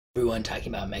Everyone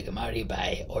talking about Megamare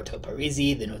by Orto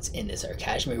Parisi. The notes in this are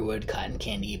cashmere wood, cotton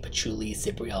candy, patchouli,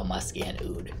 cipriol, musk, and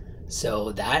oud.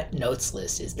 So that notes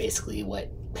list is basically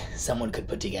what someone could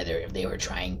put together if they were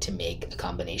trying to make a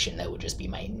combination that would just be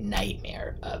my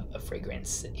nightmare of a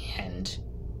fragrance. And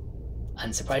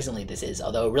unsurprisingly, this is,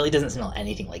 although it really doesn't smell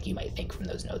anything like you might think from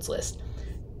those notes list.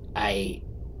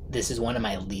 This is one of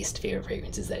my least favorite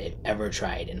fragrances that I've ever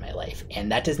tried in my life.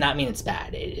 And that does not mean it's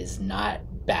bad. It is not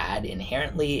bad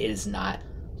inherently. It is not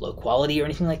low quality or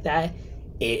anything like that.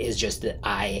 It is just that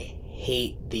I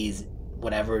hate these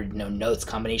whatever notes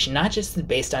combination, not just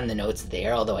based on the notes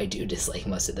there, although I do dislike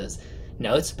most of those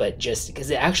notes, but just because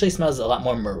it actually smells a lot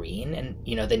more marine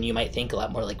and than you might think, a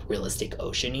lot more like realistic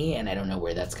oceany, and I don't know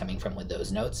where that's coming from with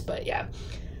those notes, but yeah.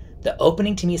 The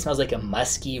opening to me smells like a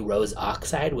musky rose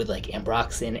oxide with like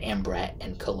ambroxan, ambrette,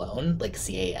 and cologne, like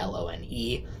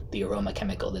CALONE, the aroma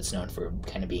chemical that's known for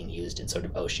kind of being used in sort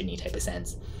of oceany type of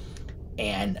sense.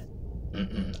 And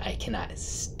I cannot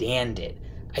stand it.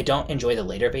 I don't enjoy the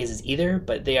later phases either,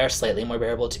 but they are slightly more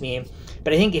bearable to me.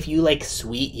 But I think if you like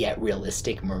sweet yet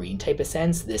realistic marine type of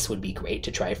scents, this would be great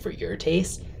to try for your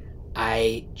taste.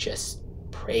 I just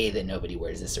pray that nobody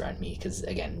wears this around me because,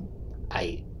 again,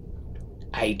 I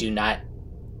do not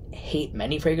hate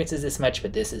many fragrances this much,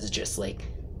 but this is just like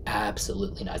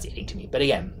absolutely nauseating to me. But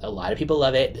again, a lot of people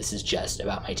love it. This is just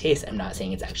about my taste. I'm not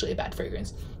saying it's actually a bad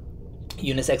fragrance.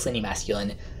 Unisex, Lenny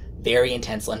Masculine, very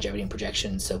intense longevity and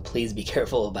projection, so please be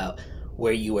careful about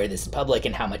where you wear this in public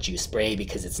and how much you spray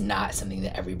because it's not something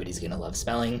that everybody's going to love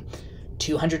smelling.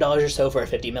 $200 or so for a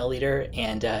 50 milliliter.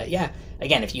 And yeah,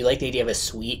 again, if you like the idea of a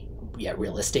sweet yet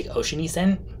realistic oceany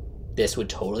scent, this would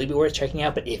totally be worth checking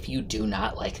out, but if you do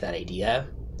not like that idea,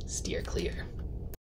 steer clear.